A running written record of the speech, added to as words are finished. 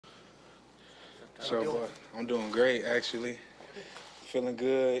So, I'm doing great, actually. Feeling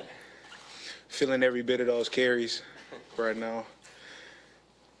good. Feeling every bit of those carries right now.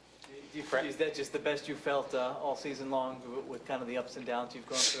 Is that just the best you felt all season long with kind of the ups and downs you've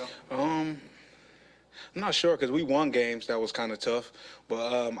gone through? I'm not sure because we won games that was kind of tough,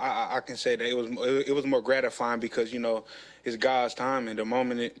 but I can say that it was more gratifying because it's God's time, and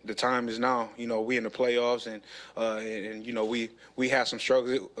the time is now. We in the playoffs, and we had some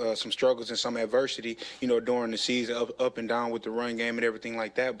struggles and some adversity, during the season, up and down with the run game and everything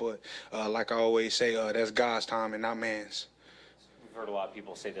like that. But like I always say, that's God's time and not man's. We've heard a lot of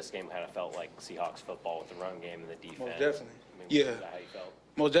people say this game kind of felt like Seahawks football with the run game and the defense. Most definitely. Is that how you felt?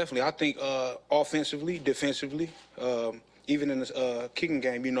 Most definitely. I think offensively, defensively, even in the kicking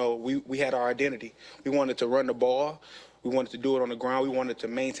game, we had our identity. We wanted to run the ball. We wanted to do it on the ground. We wanted to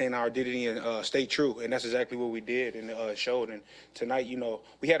maintain our identity and stay true, and that's exactly what we did and showed. And tonight,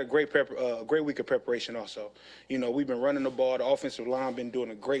 we had a great week of preparation also. We've been running the ball. The offensive line been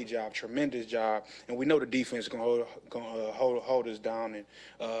doing a great job, tremendous job, and we know the defense is going to hold us down, and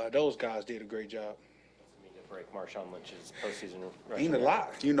those guys did a great job. Break Marshawn Lynch's postseason record. Ain't a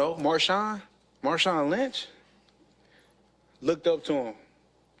lot, Marshawn Lynch, looked up to him,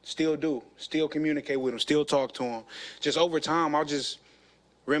 still do, still communicate with him, still talk to him. Just over time, I'll just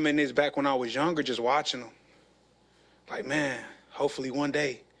reminisce back when I was younger, just watching him. Like, man, hopefully one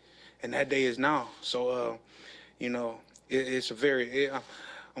day, and that day is now. So, I'm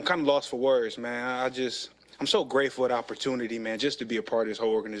kind of lost for words, man. I'm so grateful for the opportunity, man, just to be a part of this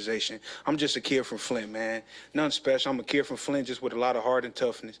whole organization. I'm just a kid from Flint, man. Nothing special. I'm a kid from Flint just with a lot of heart and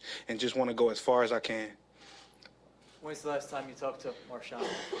toughness and just want to go as far as I can. When's the last time you talked to Marshawn?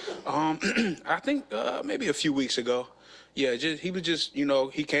 I think maybe a few weeks ago. Yeah, he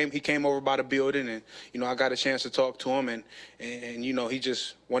came over by the building and, I got a chance to talk to him and he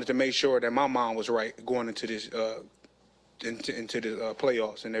just wanted to make sure that my mind was right going into this into the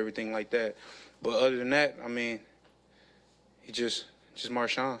playoffs and everything like that. But other than that, I mean, he just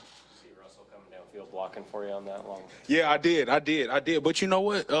Marshawn. See Russell coming downfield blocking for you on that long. Yeah, I did. But you know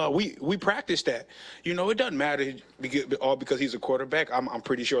what? We practiced that. It doesn't matter all because he's a quarterback. I'm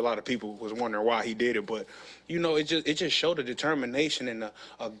pretty sure a lot of people was wondering why he did it. But it just showed a determination and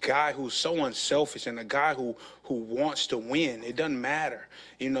a guy who's so unselfish and a guy who wants to win. It doesn't matter.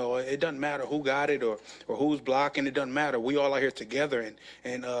 It doesn't matter who got it or who's blocking. It doesn't matter. We all are here together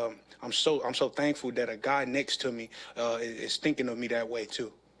and I'm so thankful that a guy next to me is thinking of me that way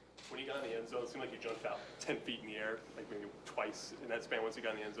too. When you got in the end zone, it seemed like you jumped out 10 feet in the air, like maybe twice in that span once you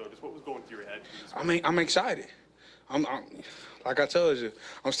got in the end zone. Just what was going through your head? I'm excited. I'm like I told you,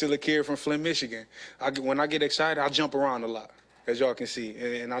 I'm still a kid from Flint, Michigan. When I get excited, I jump around a lot, as y'all can see,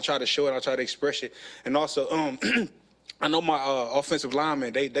 and I try to show it. I try to express it, and also I know my offensive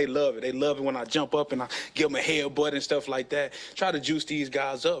linemen, they love it. They love it when I jump up and I give them a headbutt and stuff like that. Try to juice these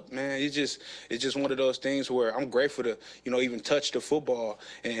guys up, man. It's just one of those things where I'm grateful to, even touch the football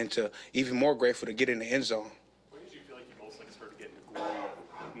and to even more grateful to get in the end zone. When did you feel like you most started getting the glory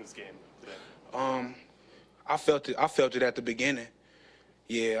in this game today? I felt it at the beginning.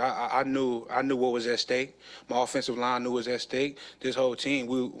 Yeah, I knew what was at stake. My offensive line knew what was at stake. This whole team,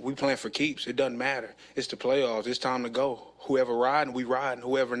 we playing for keeps. It doesn't matter. It's the playoffs. It's time to go. Whoever riding, we riding.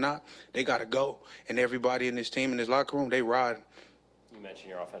 Whoever not, they got to go. And everybody in this team, in this locker room, they riding. You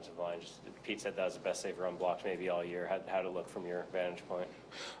mentioned your offensive line. Pete said that was the best they've run blocked maybe all year. How'd it look from your vantage point?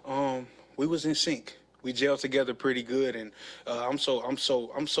 We was in sync. We gelled together pretty good, and I'm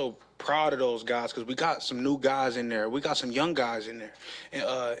so proud of those guys because we got some new guys in there. We got some young guys in there,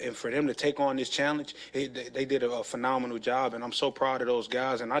 and for them to take on this challenge, they did a phenomenal job, and I'm so proud of those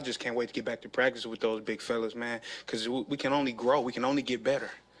guys. And I just can't wait to get back to practice with those big fellas, man, because we can only grow. We can only get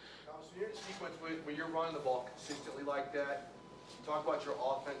better. Thomas, you're in a sequence where you're running the ball consistently like that. Talk about your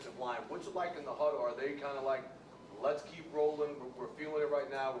offensive line. What's it like in the huddle? Are they kind of like, let's keep rolling, we're feeling it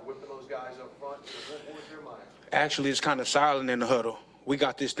right now, we're whipping those guys up front? What was your mind? Actually, it's kind of silent in the huddle. We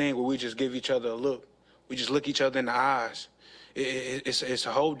got this thing where we just give each other a look. We just look each other in the eyes. It's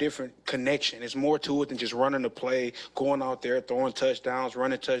a whole different connection. It's more to it than just running the play, going out there, throwing touchdowns,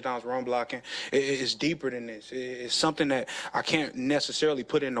 running touchdowns, run blocking. It's deeper than this. It's something that I can't necessarily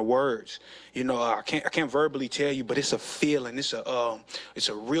put into words. I can't verbally tell you, but it's a feeling. It's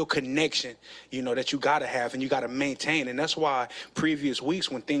a real connection, that you got to have and you got to maintain. And that's why previous weeks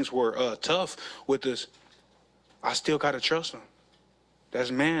when things were tough with us, I still got to trust them.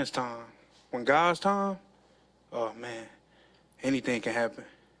 That's man's time. When God's time, oh, man. Anything can happen.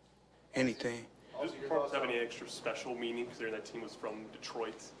 Anything. Does performance have any extra special meaning? Because that team was from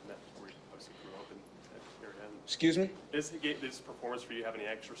Detroit, and that's where you obviously grew up in that area. Excuse me? This performance for you have any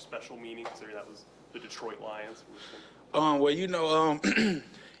extra special meaning, considering that was the Detroit Lions? Well,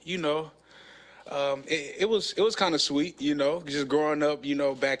 it was kind of sweet, just growing up,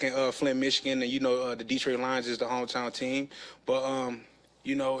 back in Flint, Michigan, and the Detroit Lions is the hometown team. But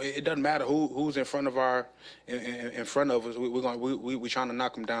it doesn't matter who's in front of in front of us. We're trying to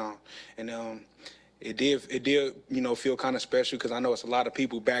knock them down, and it did feel kind of special because I know it's a lot of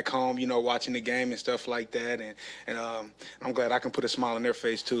people back home, watching the game and stuff like that, and I'm glad I can put a smile on their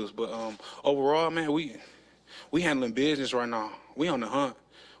face too. But overall, man, we handling business right now. We on the hunt.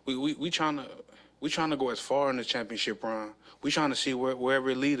 We trying to go as far in the championship run. We trying to see wherever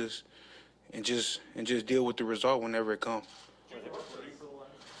it leads us, and just deal with the result whenever it comes.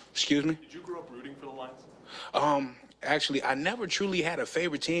 Excuse me? Did you grow up rooting for the Lions? Actually, I never truly had a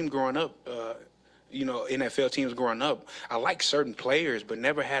favorite team growing up. NFL teams growing up. I like certain players, but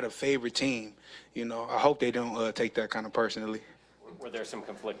never had a favorite team. I hope they don't take that kind of personally. Were there some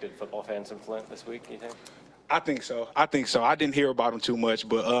conflicted football fans in Flint this week, you think? I think so. I didn't hear about him too much,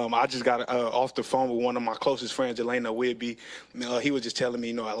 but I just got off the phone with one of my closest friends, Elena Whitby. He was just telling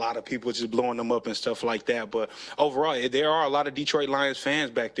me, a lot of people just blowing them up and stuff like that. But overall, there are a lot of Detroit Lions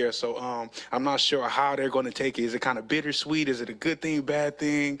fans back there, so I'm not sure how they're going to take it. Is it kind of bittersweet? Is it a good thing, bad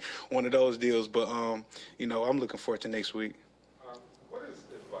thing? One of those deals. But, I'm looking forward to next week. What is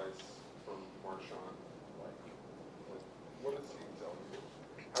advice from Marshawn like? What does he tell you?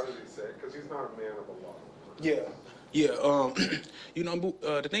 How does he say it? Because he's not a man of a lot. Yeah.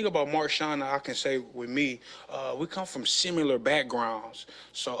 The thing about Marshawn, I can say with me, we come from similar backgrounds.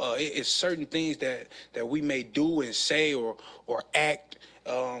 So it's certain things that we may do and say or act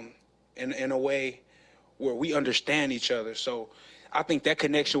in a way where we understand each other. So I think that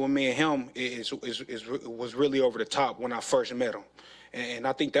connection with me and him was really over the top when I first met him, and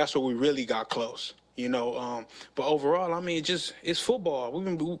I think that's where we really got close. But overall, I mean, it's football.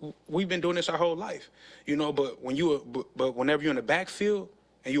 We've been doing this our whole life, But whenever you're in the backfield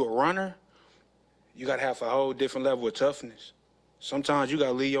and you're a runner, you gotta have a whole different level of toughness. Sometimes you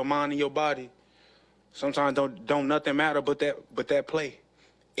gotta leave your mind and your body. Sometimes don't nothing matter but that play.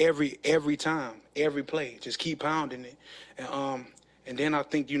 Every time, every play, just keep pounding it, and then I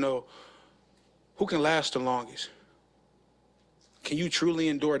think who can last the longest? Can you truly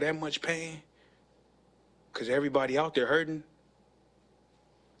endure that much pain? Because everybody out there hurting.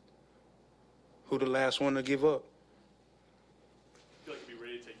 Who the last one to give up? I feel like you'll be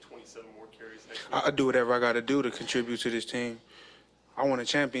ready to take 27 more carries next week. I do whatever I got to do to contribute to this team. I won a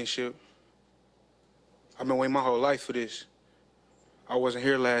championship. I've been waiting my whole life for this. I wasn't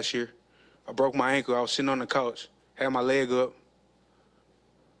here last year. I broke my ankle. I was sitting on the couch, had my leg up.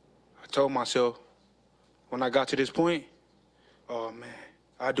 I told myself, when I got to this point, oh, man,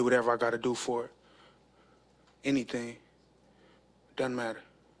 I'll do whatever I got to do for it. Anything. Doesn't matter.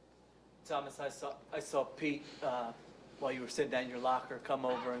 Thomas, I saw Pete, while you were sitting down in your locker, come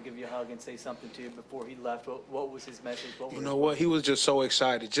over and give you a hug and say something to you before he left. What was his message? You know what? He was just so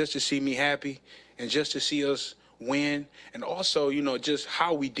excited just to see me happy and just to see us win. And also, just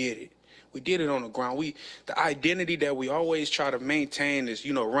how we did it. We did it on the ground. The identity that we always try to maintain is,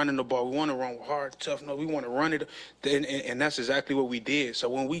 running the ball. We want to run hard, tough. No, we want to run it. And that's exactly what we did. So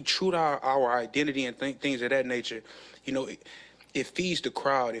when we true to our identity and things of that nature, it feeds the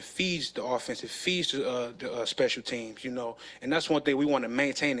crowd. It feeds the offense. It feeds the special teams, And that's one thing we want to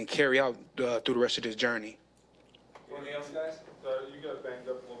maintain and carry out through the rest of this journey. Anything else, guys? You got banged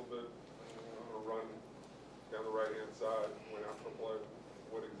up a little bit on a run down the right-hand side, went out for a play.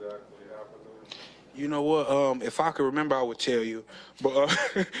 What exactly happened there? You know what? If I could remember, I would tell you. But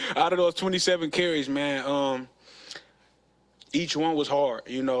out of those 27 carries, man, each one was hard.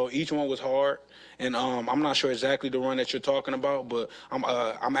 Each one was hard. And I'm not sure exactly the run that you're talking about, but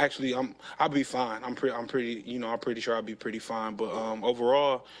I'll be fine. I'm pretty sure I'll be pretty fine. But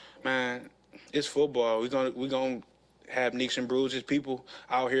overall, man, it's football. We're gonna have nicks and bruises. People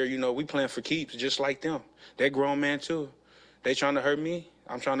out here, we playing for keeps, just like them. They're grown men too. They trying to hurt me.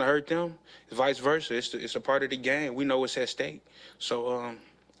 I'm trying to hurt them. It's vice versa. It's a part of the game. We know what's at stake. So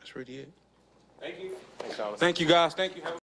that's really it. Thank you. Thanks, Thomas. Thank you, guys. Thank you.